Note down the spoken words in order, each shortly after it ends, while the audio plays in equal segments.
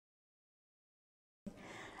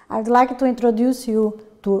I'd like to introduce you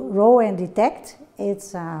to Row and Detect.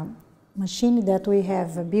 It's a machine that we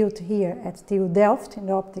have built here at TU Delft in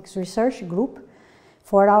the Optics Research Group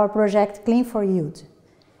for our project Clean for Yield.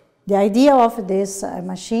 The idea of this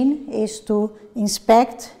machine is to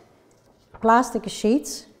inspect plastic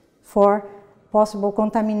sheets for possible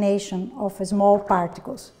contamination of small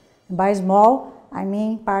particles. And by small, I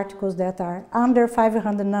mean particles that are under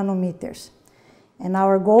 500 nanometers. And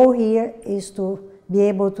our goal here is to be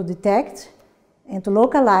able to detect and to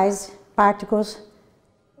localize particles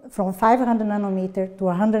from 500 nanometer to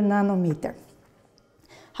 100 nanometer.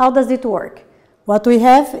 How does it work? What we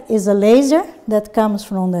have is a laser that comes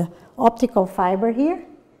from the optical fiber here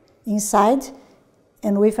inside,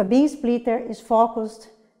 and with a beam splitter is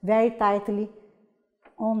focused very tightly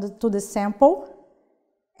to the sample,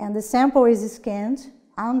 and the sample is scanned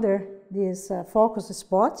under this focus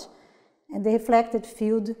spot, and the reflected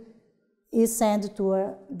field is sent to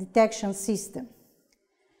a detection system.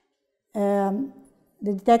 The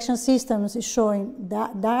detection system is showing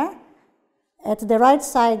there. At the right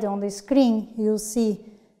side on the screen, you'll see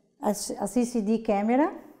a CCD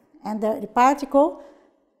camera, and the particle,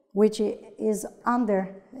 which is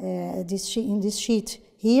under in this sheet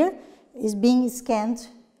here, is being scanned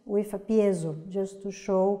with a piezo, just to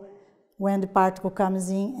show when the particle comes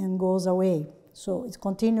in and goes away. So it's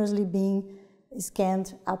continuously being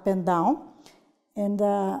scanned up and down. And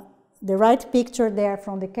the right picture there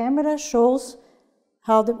from the camera shows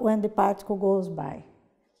when the particle goes by.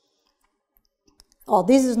 Oh,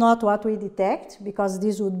 this is not what we detect, because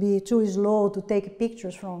this would be too slow to take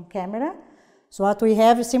pictures from camera. So what we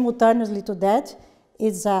have simultaneously to that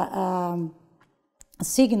is a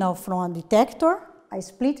signal from a detector, a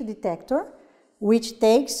split detector, which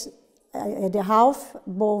takes the half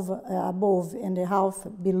above and the half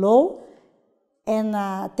below, and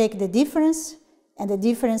take the difference, and the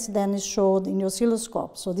difference then is showed in the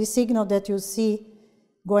oscilloscope. So this signal that you see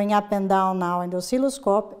going up and down now in the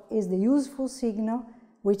oscilloscope is the useful signal,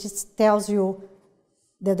 which tells you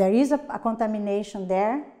that there is a contamination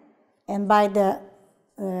there, and by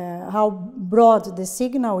how broad the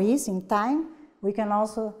signal is in time, we can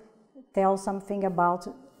also tell something about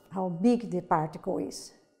how big the particle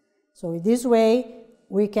is. So in this way,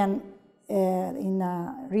 we can, in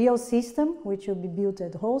a real system, which will be built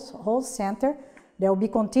at whole center, there will be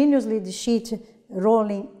continuously the sheet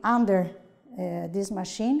rolling under this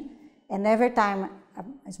machine, and every time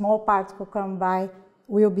a small particle comes by,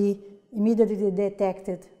 will be immediately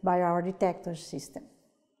detected by our detector system.